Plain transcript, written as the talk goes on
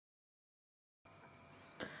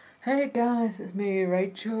Hey guys, it's me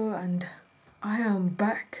Rachel and I am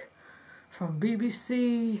back from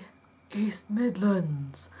BBC East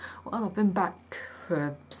Midlands. Well, I've been back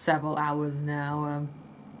for several hours now.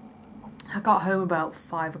 I got home about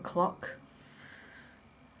 5 o'clock.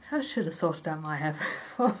 I should have sorted out my hair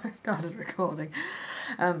before I started recording.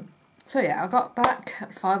 So yeah, I got back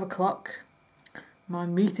at 5 o'clock. My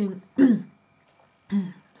meeting... Sorry,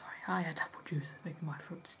 I had apple juice making my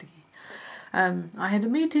throat sticky. I had a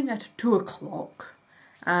meeting at 2 o'clock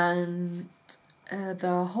and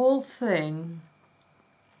the whole thing,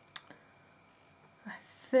 I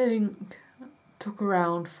think, took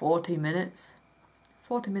around 40 minutes.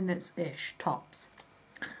 40 minutes-ish, tops.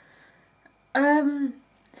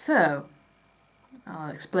 So, I'll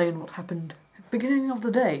explain what happened at the beginning of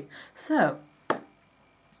the day. So,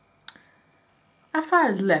 after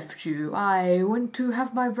I left you, I went to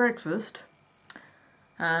have my breakfast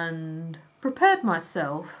and prepared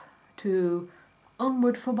myself to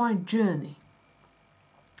onward for my journey.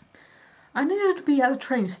 I needed to be at the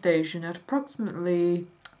train station at approximately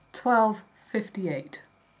 12:58,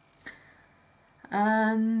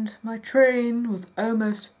 and my train was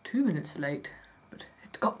almost 2 minutes late, but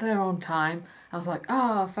it got there on time. I was like,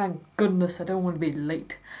 thank goodness, I don't want to be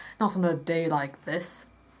late, not on a day like this.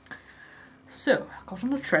 So, I got on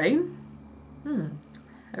the train.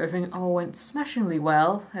 Everything all went smashingly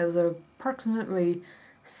well. There was approximately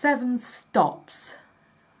 7 stops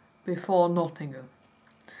before Nottingham.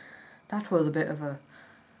 That was a bit of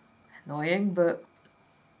annoying, but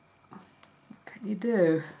what can you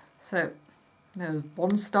do? So there was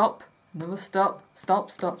one stop, another stop,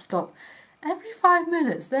 stop. Every 5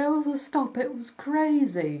 minutes there was a stop. It was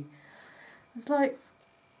crazy. It's like...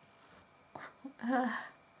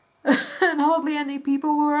 and hardly any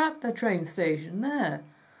people were at the train station there.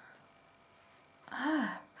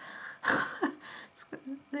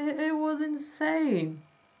 It was insane.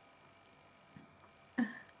 I'm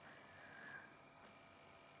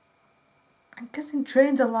guessing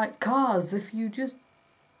trains are like cars. If you just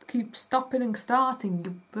keep stopping and starting,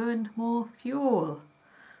 you burn more fuel.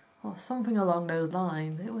 Or something along those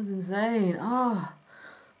lines. It was insane.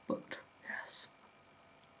 But yes.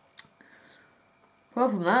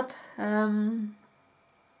 Apart from that,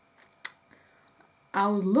 I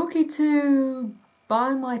was lucky to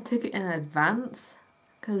buy my ticket in advance,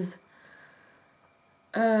 because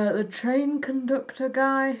the train conductor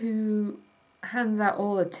guy who hands out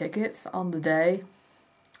all the tickets on the day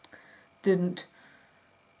didn't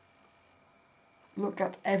look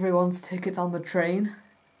at everyone's tickets on the train.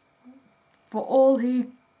 For all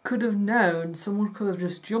he could have known, someone could have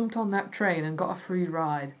just jumped on that train and got a free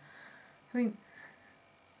ride. I mean,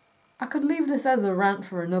 I could leave this as a rant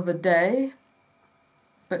for another day,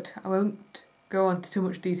 but I won't go on to too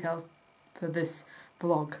much detail for this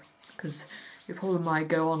vlog, because it probably might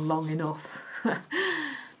go on long enough. So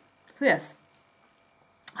yes,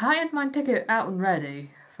 I had my ticket out and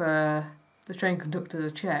ready for the train conductor to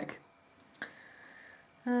check,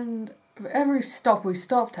 and for every stop we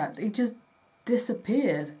stopped at, he just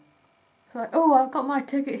disappeared. It's like, I've got my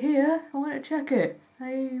ticket here, I want to check it.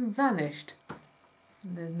 He vanished.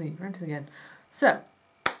 And there's me, renting again. So,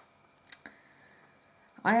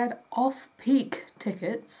 I had off-peak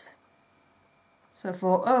tickets, so I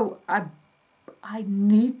thought, I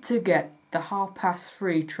need to get the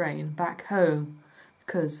 3:30 train back home,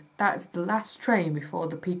 because that's the last train before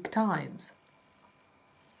the peak times.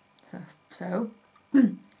 So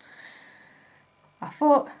I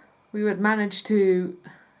thought we would manage to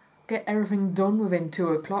get everything done within 2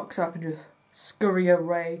 o'clock, so I can just scurry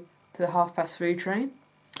away to the 3:30 train.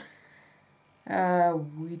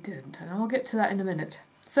 We didn't, and I'll get to that in a minute.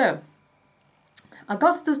 So, I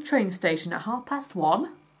got to the train station at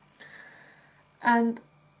 1:30, and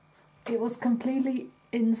it was completely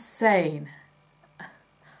insane.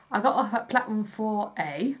 I got off at platform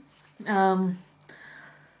 4A.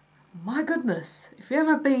 My goodness, if you've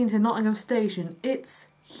ever been to Nottingham station, it's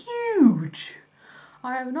huge.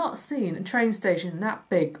 I have not seen a train station that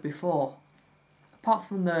big before. Apart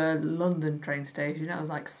from the London train station, that was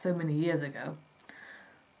like so many years ago.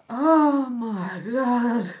 Oh my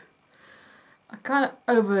god. I kind of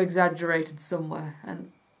over-exaggerated somewhere,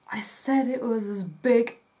 and I said it was as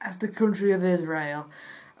big as the country of Israel.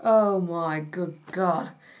 Oh my good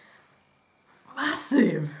god.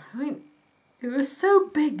 Massive. I mean, it was so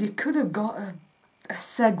big you could have got a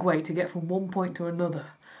Segway to get from one point to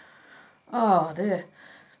another. Oh dear.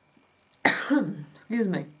 Excuse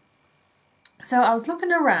me. So I was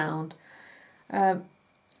looking around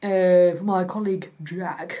for my colleague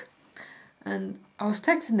Jack, and I was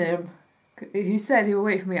texting him. He said he would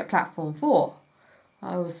wait for me at platform 4.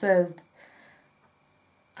 says,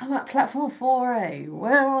 I'm at platform 4A,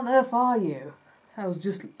 where on earth are you? So I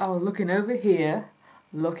was looking over here,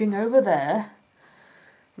 looking over there,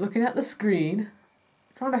 looking at the screen,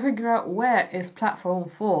 trying to figure out where is platform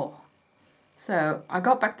 4. So I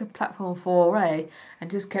got back to platform 4A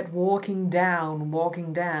and just kept walking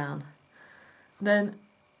down. Then,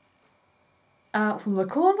 out from the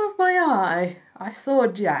corner of my eye, I saw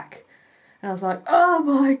Jack. And I was like, oh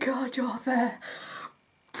my God, you're there.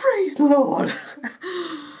 Praise the Lord.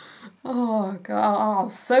 Oh God, I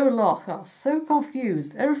was so lost. I was so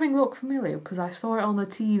confused. Everything looked familiar because I saw it on the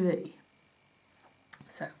TV.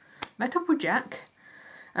 So, met up with Jack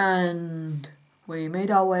and we made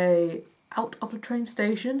our way out of the train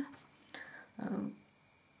station.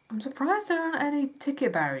 I'm surprised there aren't any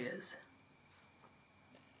ticket barriers.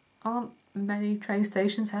 Aren't many train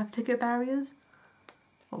stations have ticket barriers?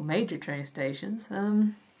 Well, major train stations.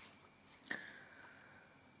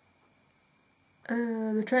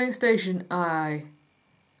 The train station I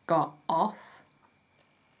got off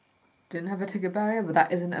didn't have a ticket barrier, but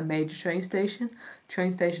that isn't a major train station.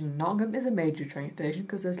 Train station Nottingham is a major train station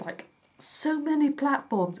because there's like so many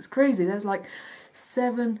platforms. It's crazy. There's like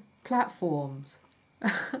 7 platforms.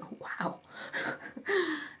 Wow.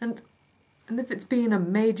 and if it's being a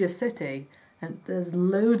major city and there's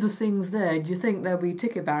loads of things there, do you think there'll be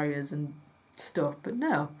ticket barriers and stuff? But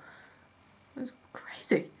no. It's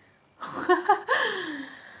crazy.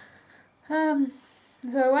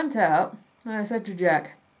 So I went out and I said to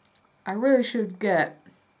Jack, I really should get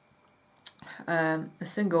a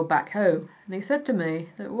single back home. And he said to me,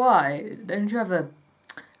 why? Don't you have a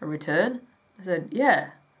return? I said, yeah,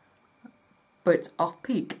 but it's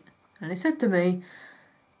off-peak. And he said to me,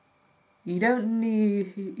 you don't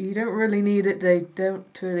really need it. They don't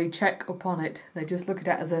really check up on it. They just look at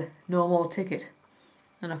it as a normal ticket.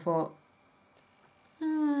 And I thought,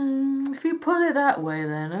 if you put it that way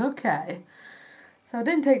then, okay. So I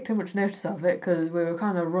didn't take too much notice of it because we were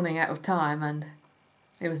kind of running out of time and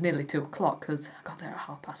it was nearly 2 o'clock because I got there at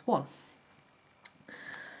 1:30.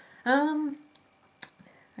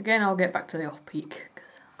 Again, I'll get back to the off-peak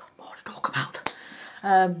because I've got more to talk about.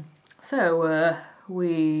 So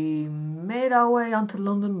we made our way onto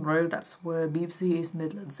London Road. That's where BBC East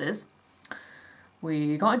Midlands is.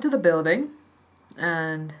 We got into the building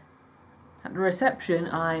and at the reception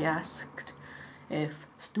I asked if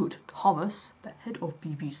Stuart Thomas, the head of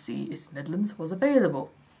BBC East Midlands, was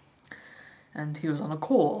available. And he was on a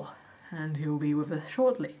call, and he'll be with us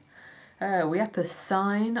shortly. We had to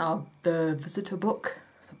sign the visitor book,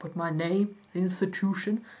 so I put my name, the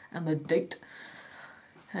institution, and the date.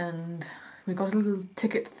 And we got a little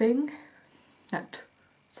ticket thing that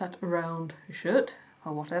sat around his shirt,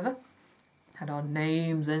 or whatever. Had our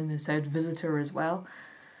names in, it said visitor as well.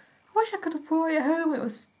 I wish I could have brought it home, it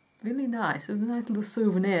was really nice. It was a nice little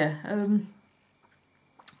souvenir.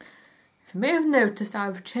 If you may have noticed,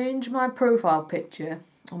 I've changed my profile picture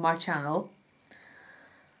on my channel.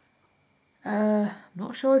 I'm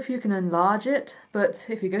not sure if you can enlarge it, but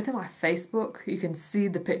if you go to my Facebook, you can see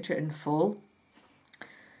the picture in full.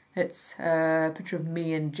 It's a picture of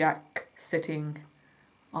me and Jack sitting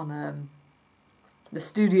on the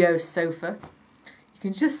studio sofa. You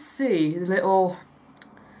can just see the little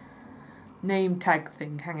name tag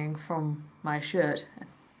thing hanging from my shirt. And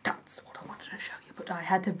that's what I wanted to show you, but I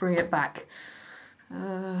had to bring it back.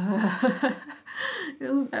 I thought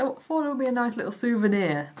it would be a nice little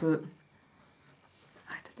souvenir, but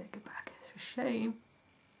I had to take it back. It's a shame.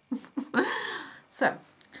 So,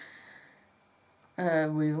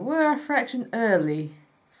 we were a fraction early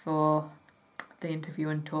for the interview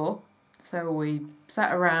and tour, so we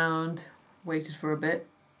sat around, waited for a bit,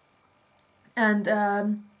 and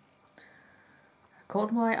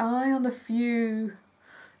caught my eye on a few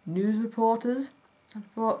news reporters and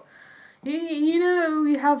thought, you know,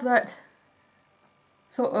 you have that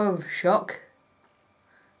sort of shock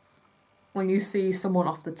when you see someone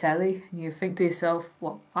off the telly and you think to yourself,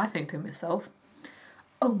 well, I think to myself,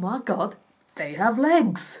 oh my God, they have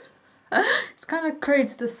legs. It's kind of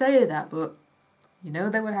crazy to say that, but you know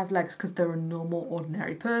they would have legs because they're a normal,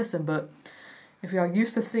 ordinary person, but if you're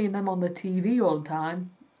used to seeing them on the TV all the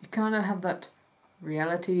time, you kind of have that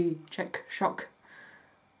reality check shock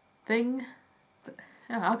thing. But,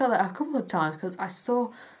 yeah, I got that a couple of times because I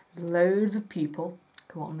saw loads of people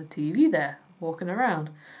go on the TV there, walking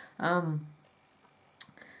around.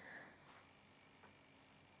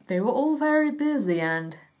 They were all very busy,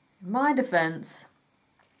 and in my defence,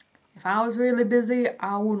 if I was really busy,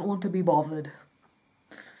 I wouldn't want to be bothered.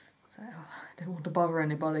 So I didn't want to bother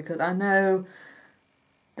anybody because I know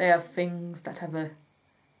they have things that have a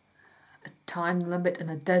a time limit and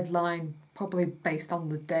a deadline, probably based on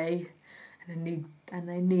the day, and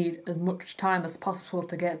they need as much time as possible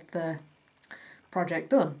to get the project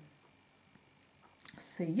done.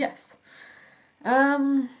 So yes.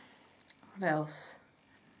 What else?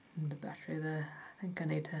 The battery there. I think I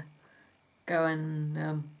need to go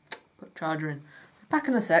and put charger in. Back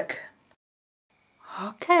in a sec.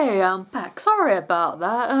 Okay, I'm back. Sorry about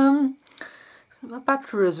that. My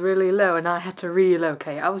battery was really low and I had to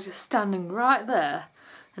relocate. I was just standing right there,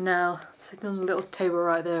 and now I'm sitting on a little table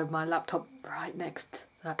right there, my laptop right next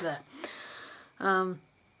right there.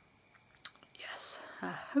 Yes,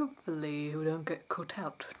 hopefully we don't get cut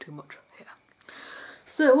out too much here.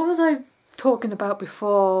 So what was I talking about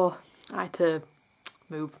before I had to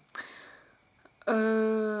move?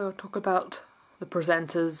 Talk about the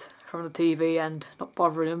presenters from the TV and not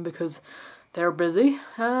bothering them because they're busy.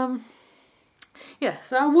 Yeah,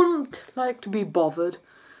 so I wouldn't like to be bothered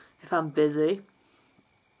if I'm busy,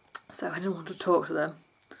 so I didn't want to talk to them.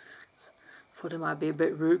 I thought it might be a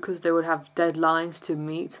bit rude because they would have deadlines to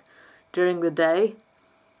meet during the day.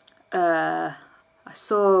 I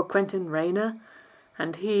saw Quentin Rayner,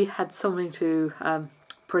 and he had something to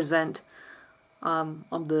present on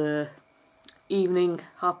the evening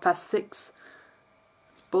 6:30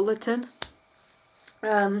 bulletin.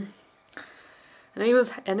 And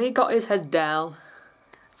he got his head down,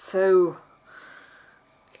 so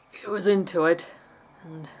he was into it,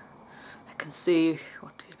 and I can see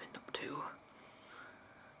what he's been up to.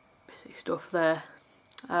 Busy stuff there.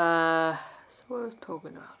 So what was I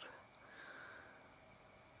talking about?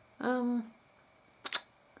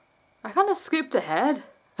 I kind of skipped ahead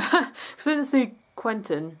because I didn't see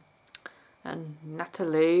Quentin and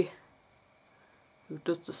Natalie, who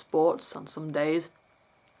does the sports on some days.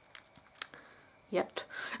 Yet.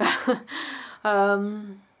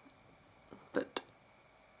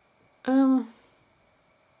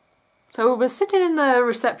 So we were sitting in the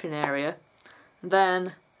reception area, and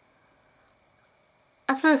then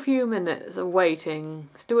after a few minutes of waiting,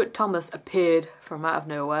 Stuart Thomas appeared from out of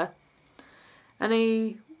nowhere, and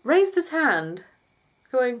he raised his hand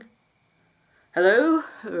going, "Hello,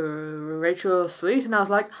 Rachel Sweet," and I was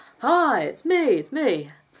like, "Hi, it's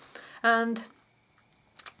me," and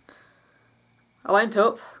I went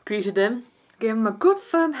up, greeted him, gave him a good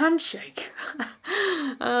firm handshake.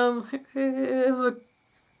 It was a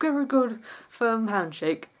very good firm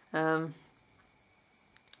handshake. I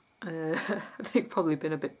think probably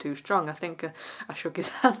been a bit too strong. I think I shook his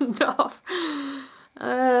hand off.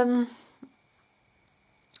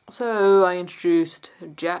 So I introduced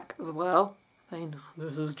Jack as well. Saying,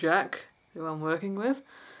 "This is Jack, who I'm working with,"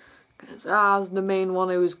 because I was the main one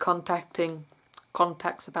who was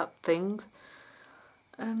contacts about things.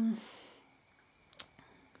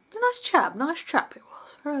 Nice chap it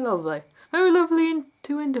was. Very lovely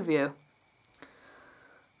to interview.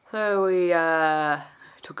 So he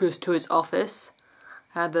took us to his office,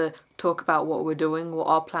 had to talk about what we're doing, what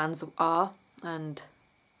our plans are, and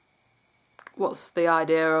what's the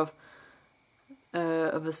idea of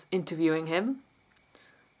us interviewing him.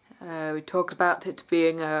 We talked about it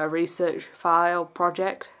being a research file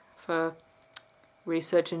project for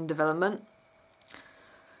research and development.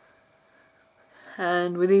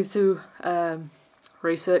 And we need to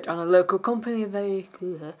research on a local company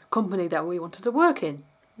that we wanted to work in,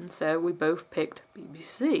 and so we both picked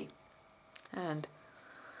BBC. And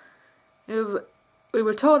we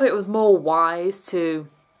were told it was more wise to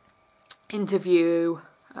interview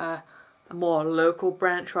a more local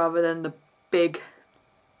branch rather than the big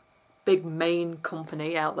main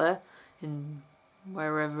company out there in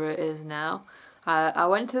wherever it is now. I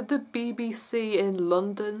went to the BBC in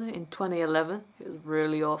London in 2011. It was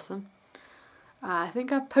really awesome. I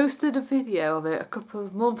think I posted a video of it a couple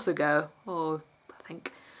of months ago, or I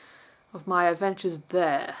think of my adventures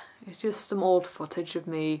there. It's just some old footage of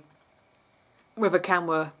me with a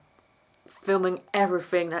camera filming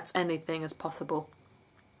everything that's anything as possible.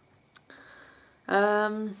 I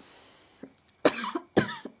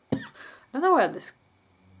don't know where this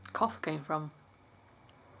cough came from.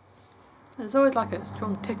 There's always like a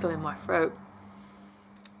strong tickle in my throat.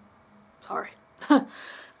 Sorry.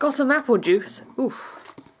 Got some apple juice.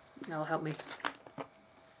 Oof. That'll help me.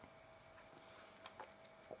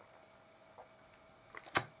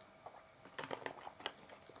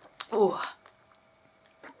 Oh.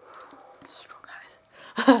 Strong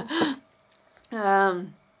eyes.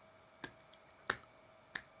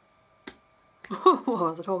 What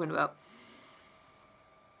was I talking about?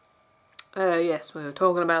 Yes, we were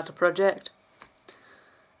talking about a project.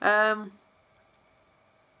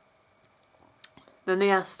 Then he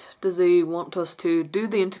asked, does he want us to do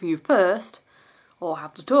the interview first or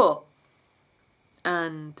have the tour?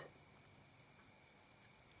 And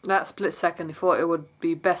that split second he thought it would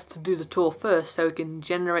be best to do the tour first so he can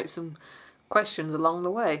generate some questions along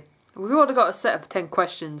the way. We've already got a set of 10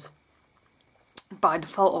 questions by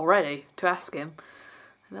default already to ask him,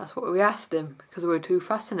 and that's what we asked him because we were too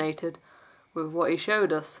fascinated with what he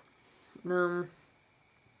showed us. I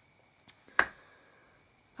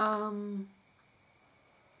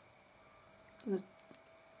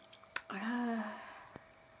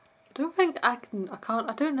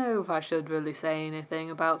don't know if I should really say anything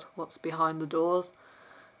about what's behind the doors.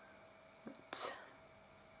 But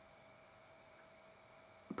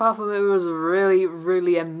apart from it was really,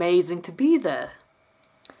 really amazing to be there.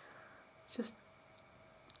 Just,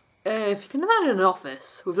 if you can imagine an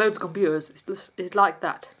office with loads of computers, it's like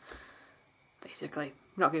that. Basically,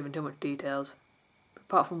 I'm not giving too much details.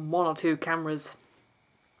 Apart from 1 or 2 cameras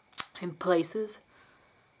in places.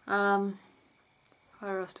 Where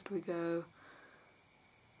else did we go?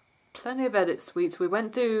 Plenty of edit suites. We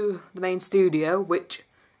went to the main studio, which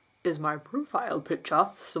is my profile picture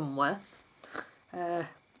somewhere. If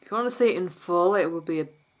you want to see it in full, it would be a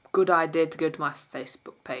good idea to go to my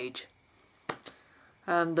Facebook page.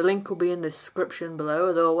 The link will be in the description below,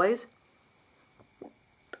 as always.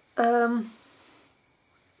 Oh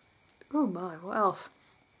my, what else?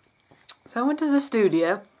 So I went to the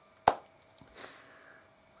studio,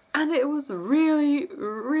 and it was really,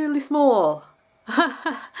 really small.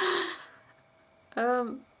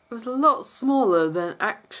 It was a lot smaller than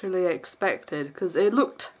actually expected because it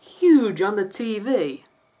looked huge on the TV.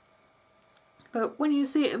 But when you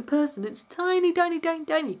see it in person, it's tiny, tiny, tiny,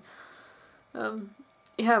 tiny.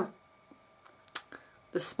 You have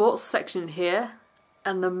the sports section here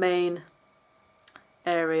and the main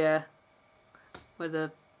area where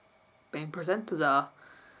the main presenters are.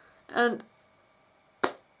 And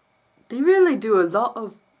they really do a lot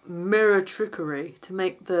of mirror trickery to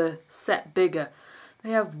make the set bigger.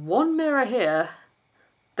 They have one mirror here,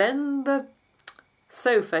 then the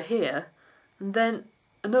sofa here, and then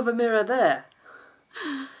another mirror there.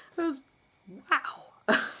 It was wow.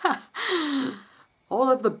 All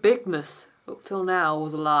of the bigness up till now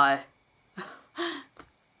was a lie.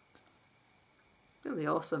 Really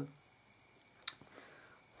awesome.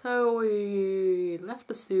 So we left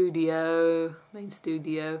the studio, main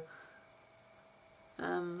studio.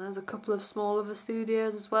 There's a couple of smaller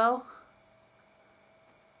studios as well.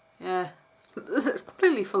 Yeah, it's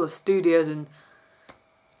completely full of studios and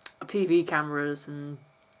TV cameras and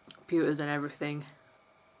computers and everything.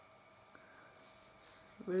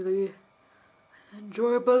 Really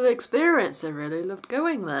enjoyable experience. I really loved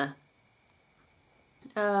going there.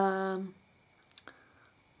 What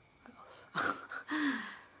else?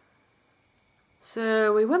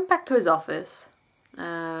 So we went back to his office.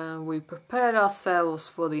 We prepared ourselves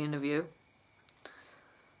for the interview.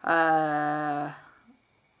 I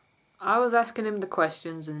was asking him the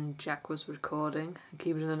questions and Jack was recording and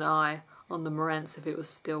keeping an eye on the Morents if it was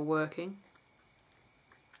still working.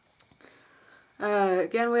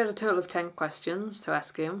 Again, we had a total of 10 questions to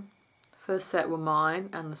ask him. The first set were mine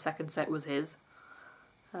and the second set was his.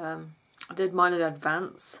 I did mine in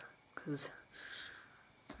advance because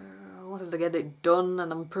I wanted to get it done,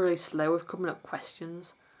 and I'm pretty slow with coming up with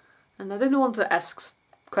questions. And I didn't want to ask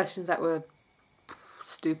questions that were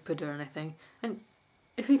stupid or anything. And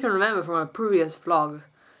if you can remember from a previous vlog,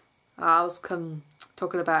 I was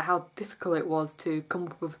talking about how difficult it was to come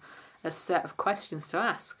up with a set of questions to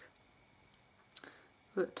ask.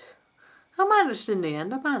 But I managed in the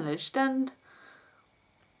end, and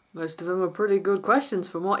most of them were pretty good questions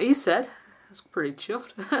from what he said. I was pretty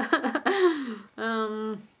chuffed.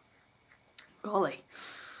 Golly.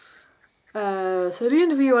 So the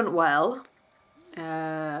interview went well. We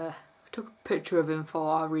took a picture of him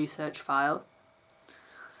for our research file.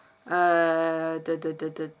 So at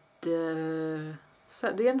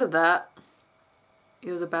the end of that,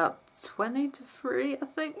 it was about 20 to 3, I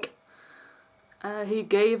think. He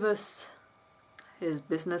gave us his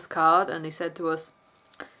business card and he said to us,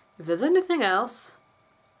 if there's anything else,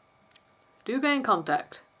 do get in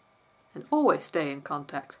contact and always stay in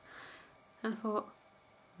contact. And I thought,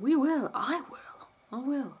 we will, I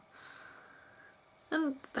will.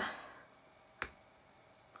 And that's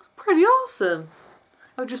pretty awesome.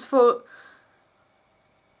 I just thought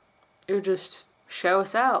it would just show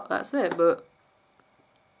us out, that's it, but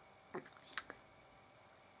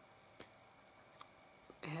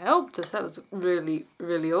it helped us. That was really,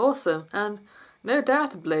 really awesome. And no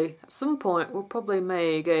doubtably, at some point we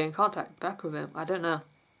may get in contact back with him. I don't know.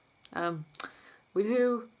 We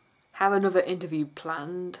do have another interview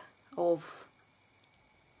planned of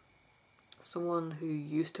someone who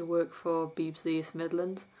used to work for BBC East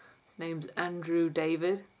Midlands. His name's Andrew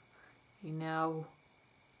David. He now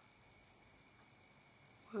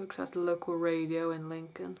works at the local radio in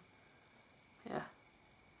Lincoln. Yeah.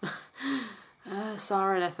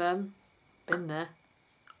 Siren FM. Been there.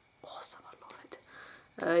 Awesome, I love it.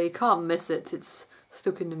 You can't miss it. It's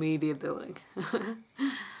stuck in the media building.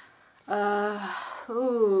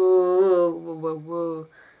 Whoa.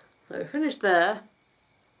 So finished there.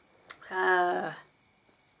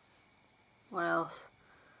 What else?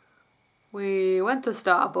 We went to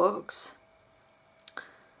Starbucks.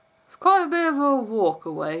 It's quite a bit of a walk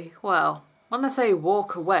away. Well, when I say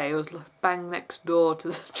walk away, it was bang next door to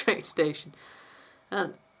the train station.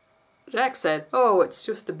 And Jack said, "Oh, it's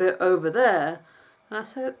just a bit over there." And I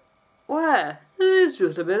said, "Where?" "It is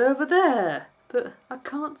just a bit over there, but I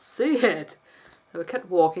can't see it." So we kept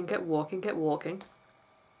walking.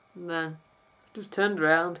 And then just turned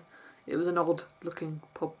around. It was an odd looking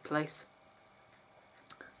pub place.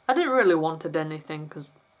 I didn't really wanted anything because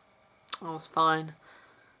I was fine.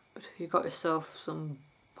 But you got yourself some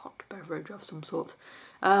hot beverage of some sort.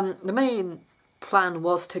 The main plan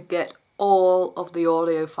was to get all of the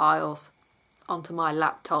audio files onto my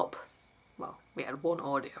laptop. Well, we had one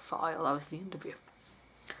audio file, that was the interview.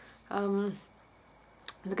 To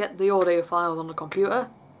get the audio files on the computer.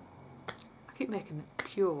 I keep making it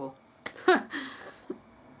pure.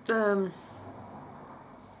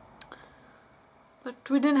 But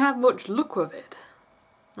we didn't have much luck with it.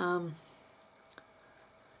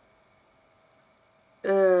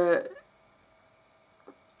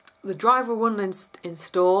 The driver wouldn't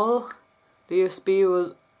install. The USB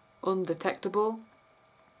was undetectable.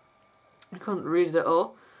 I couldn't read it at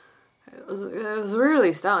all. It was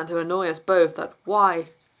really starting to annoy us both that why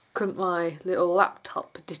couldn't my little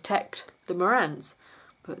laptop detect the Marantz?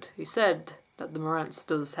 But he said that the Marantz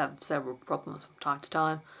does have several problems from time to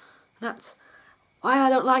time. And that's why I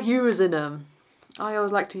don't like using them. I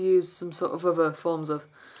always like to use some sort of other forms of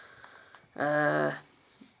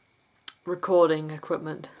recording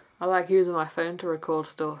equipment. I like using my phone to record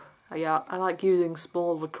stuff. I like using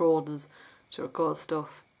small recorders to record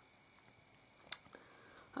stuff.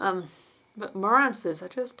 But Marantzes, I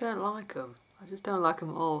just don't like them. I just don't like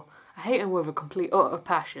them at all. I hate them with a complete utter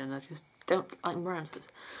passion. I just don't like Marantzes.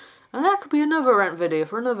 And that could be another rant video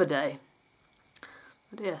for another day.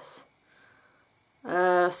 But yes.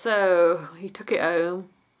 So he took it home.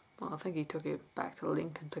 Well, I think he took it back to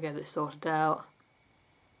Lincoln to get it sorted out.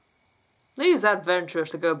 These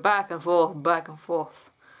adventurers to go back and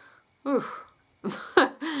forth. Oof.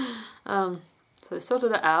 So they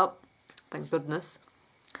sorted it out. Thank goodness.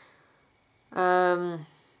 Yeah.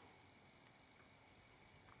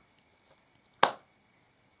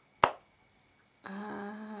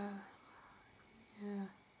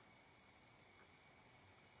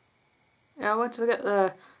 I went to get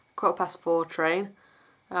the 4:15 train.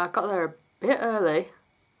 I got there a bit early.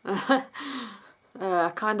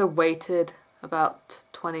 I kind of waited about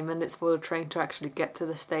 20 minutes for the train to actually get to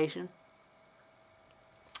the station.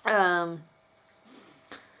 Glad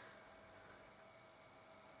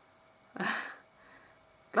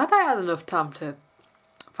I had enough time to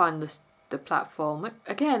find the platform.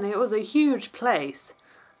 Again, it was a huge place.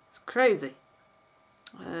 It's crazy.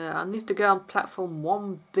 I need to go on platform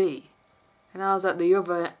 1B. And I was at the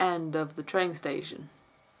other end of the train station.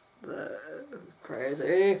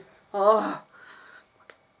 Crazy. Oh,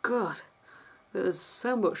 God. There's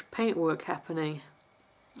so much paintwork happening.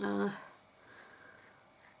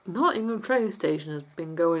 Nottingham train station has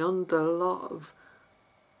been going under a lot of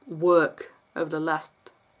work over the last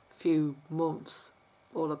few months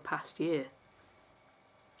or the past year.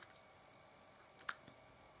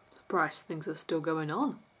 Surprised things are still going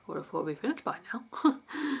on. Would have thought it'd be finished by now.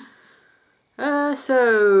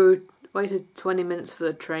 So waited 20 minutes for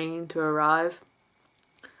the train to arrive,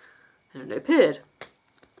 and it appeared.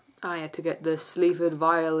 I had to get the Sleaford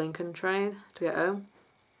via Lincoln train to get home,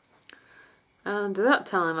 and at that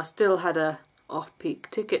time I still had a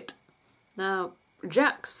off-peak ticket. Now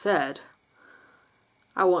Jack said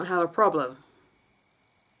I won't have a problem.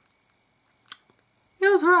 He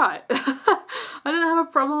was right. I didn't have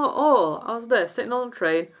a problem at all. I was there sitting on the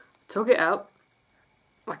train, took it out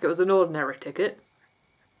like it was an ordinary ticket,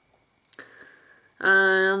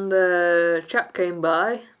 and the chap came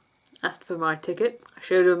by, asked for my ticket.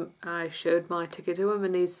 I showed my ticket to him,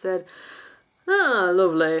 and he said, "Ah,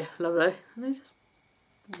 lovely, lovely," and he just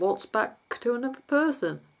waltzed back to another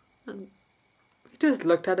person, and he just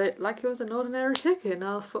looked at it like it was an ordinary ticket, and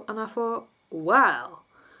I thought, wow.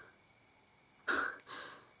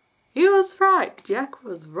 He was right. Jack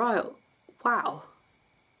was right. Wow.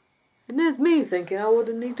 And there's me thinking I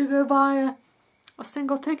wouldn't need to go buy a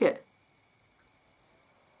single ticket.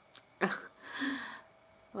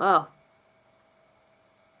 Well.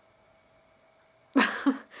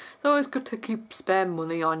 It's always good to keep spare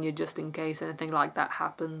money on you just in case anything like that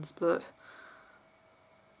happens, but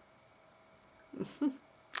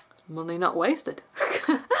money not wasted.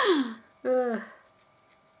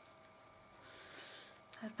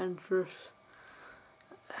 Adventurous.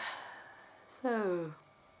 So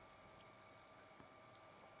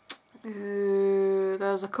there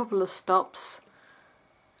was a couple of stops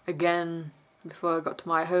again before I got to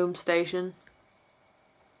my home station.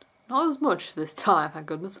 Not as much this time, thank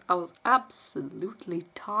goodness. I was absolutely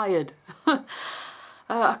tired.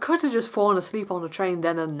 I could have just fallen asleep on the train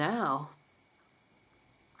then and now.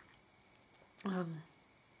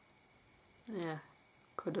 Yeah,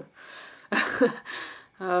 could have.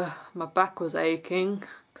 My back was aching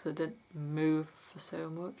because I didn't move for so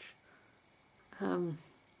much.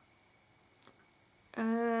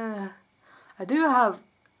 I do have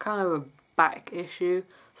kind of a back issue.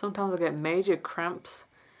 Sometimes I get major cramps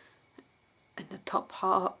in the top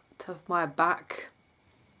part of my back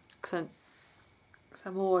because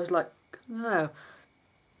I'm always like, no,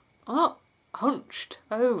 I'm not hunched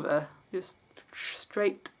over, just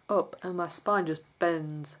straight up, and my spine just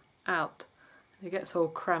bends out. It gets all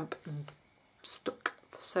cramped and stuck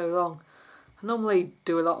for so long. I normally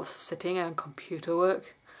do a lot of sitting and computer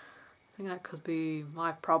work. I think that could be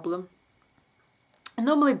my problem. I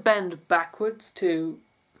normally bend backwards to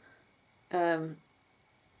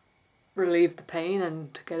relieve the pain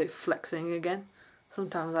and to get it flexing again.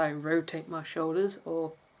 Sometimes I rotate my shoulders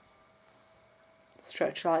or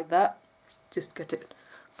stretch like that, just get it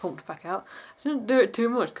pumped back out. I didn't do it too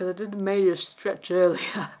much because I did a major stretch earlier.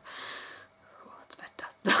 Oh, it's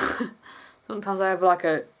better. Sometimes I have like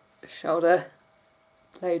a shoulder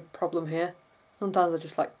blade problem here. Sometimes I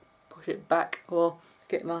just like push it back or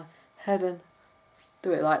get my head and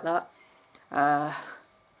do it like that.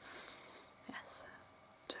 Yes,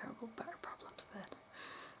 terrible back problems then.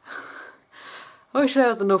 I wish there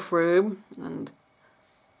was enough room and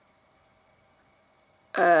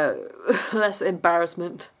less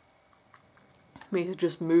embarrassment for me to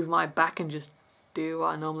just move my back and just do what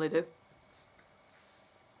I normally do.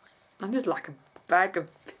 I'm just like a bag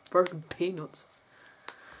of broken peanuts.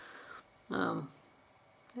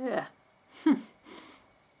 Yeah.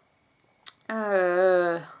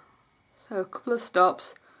 So a couple of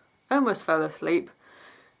stops, almost fell asleep,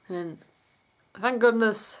 and thank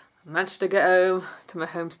goodness I managed to get home to my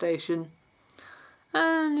home station,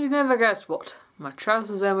 and you never guess what, my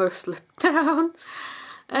trousers almost slipped down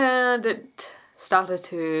and it started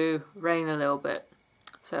to rain a little bit.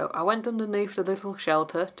 So I went underneath the little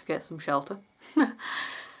shelter to get some shelter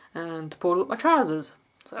and pulled up my trousers.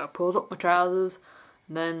 So I pulled up my trousers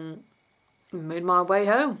and then made my way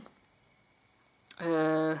home.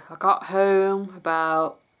 I got home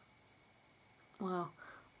about, well,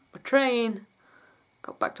 my train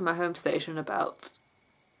got back to my home station about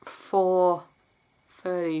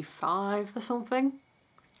 4:35 or something,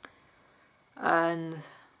 and it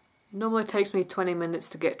normally takes me 20 minutes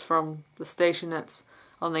to get from the station that's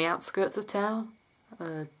on the outskirts of town,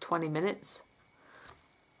 20 minutes.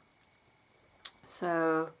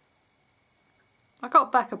 So I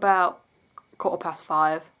got back about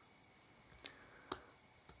 5:15.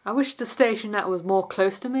 I wish the station that was more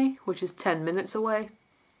close to me, which is 10 minutes away,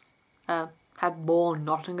 had more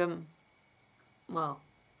Nottingham, well,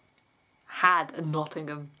 had a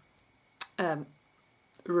Nottingham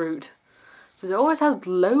route. So it always has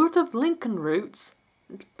loads of Lincoln routes.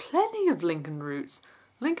 There's plenty of Lincoln routes.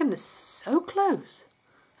 Lincoln is so close.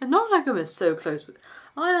 And Nottingham is so close.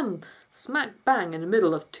 I am smack bang in the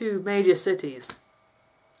middle of two major cities.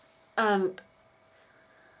 And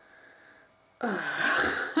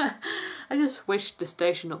I just wish the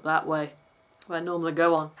station up that way, where I normally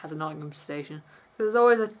go on, has a Nottingham station. So there's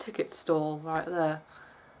always a ticket stall right there.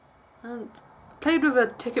 And I played with a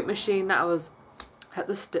ticket machine that was at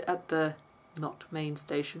the not main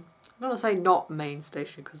station. I'm gonna say not main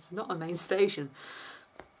station because it's not a main station.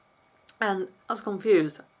 And I was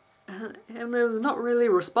confused. It was not really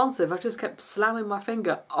responsive. I just kept slamming my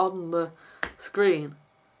finger on the screen.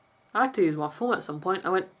 I had to use my thumb at some point. I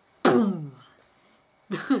went boom.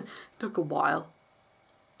 Took a while.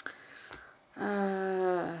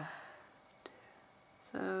 So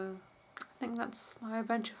I think that's my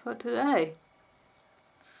adventure for today.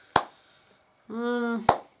 Yeah,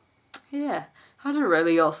 I had a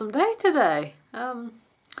really awesome day today.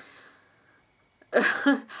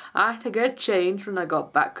 I had to get changed when I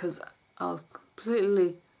got back because I was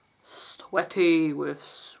completely sweaty with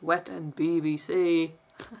sweat and BBC.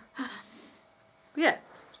 But yeah,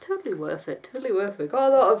 totally worth it. Totally worth it.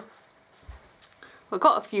 I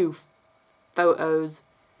got a few photos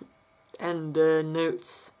and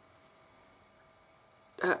notes.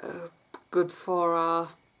 Good for our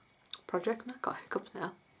project. I got hiccups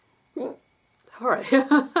now. Sorry.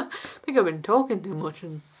 I think I've been talking too much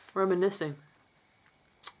and reminiscing.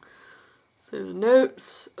 So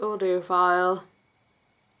notes, audio file.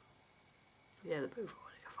 Yeah, they're both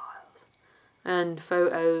audio files. And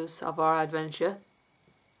photos of our adventure.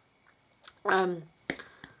 I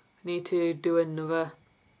need to do another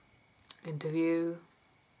interview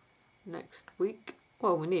next week.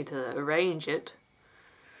 Well, we need to arrange it.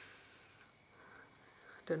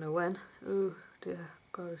 Don't know when. Oh dear,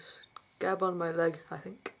 got a scab on my leg, I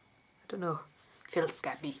think. I don't know. Feels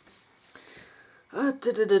scabby.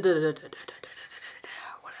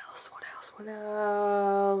 What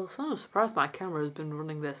else? I'm surprised my camera has been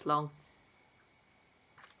running this long.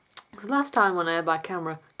 Because last time when I had my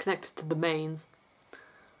camera connected to the mains, it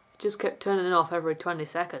just kept turning it off every 20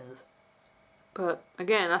 seconds. But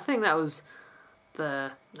again, I think that was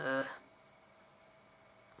the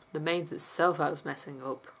mains itself I was messing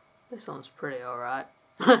up. This one's pretty alright.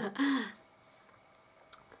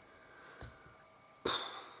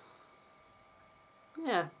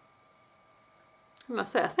 Yeah.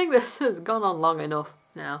 That's it. I think this has gone on long enough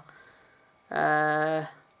now. But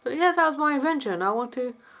yeah, that was my adventure, and I want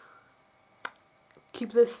to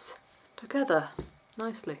keep this together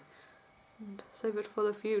nicely and save it for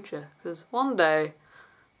the future, because one day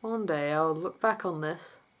I'll look back on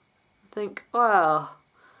this and think, wow,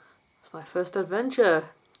 it's my first adventure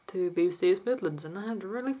to BBC East Midlands and I had a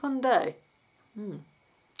really fun day.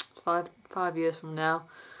 5 years from now.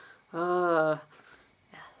 Yes.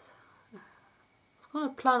 I was going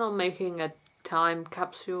to plan on making a time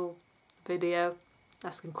capsule video,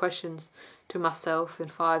 asking questions to myself in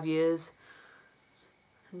 5 years.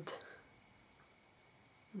 And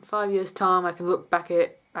in 5 years' time I can look back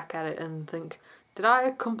at it and think, did I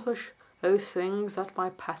accomplish those things that my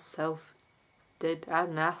past self did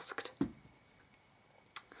and asked?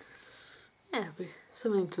 Yeah, it'll be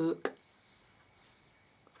something to look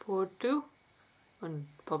forward to and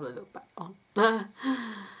probably look back on.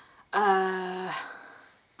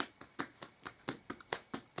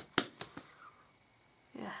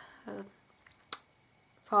 Yeah,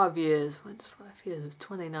 5 years. When's 5 years? It's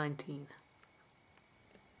 2019.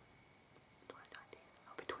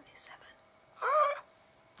 I'll be 27.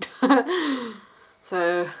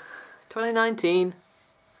 So, 2019.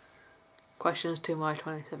 Questions to my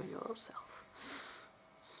 27-year-old self.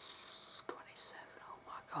 27, oh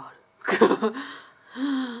my god.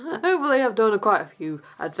 Hopefully I've done quite a few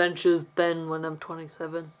adventures then when I'm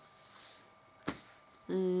 27.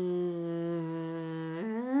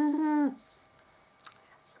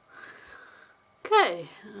 Okay,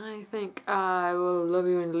 I think I will love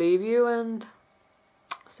you and leave you and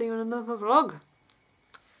see you in another vlog.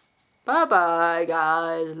 Bye bye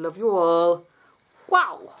guys, love you all.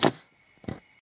 Wow.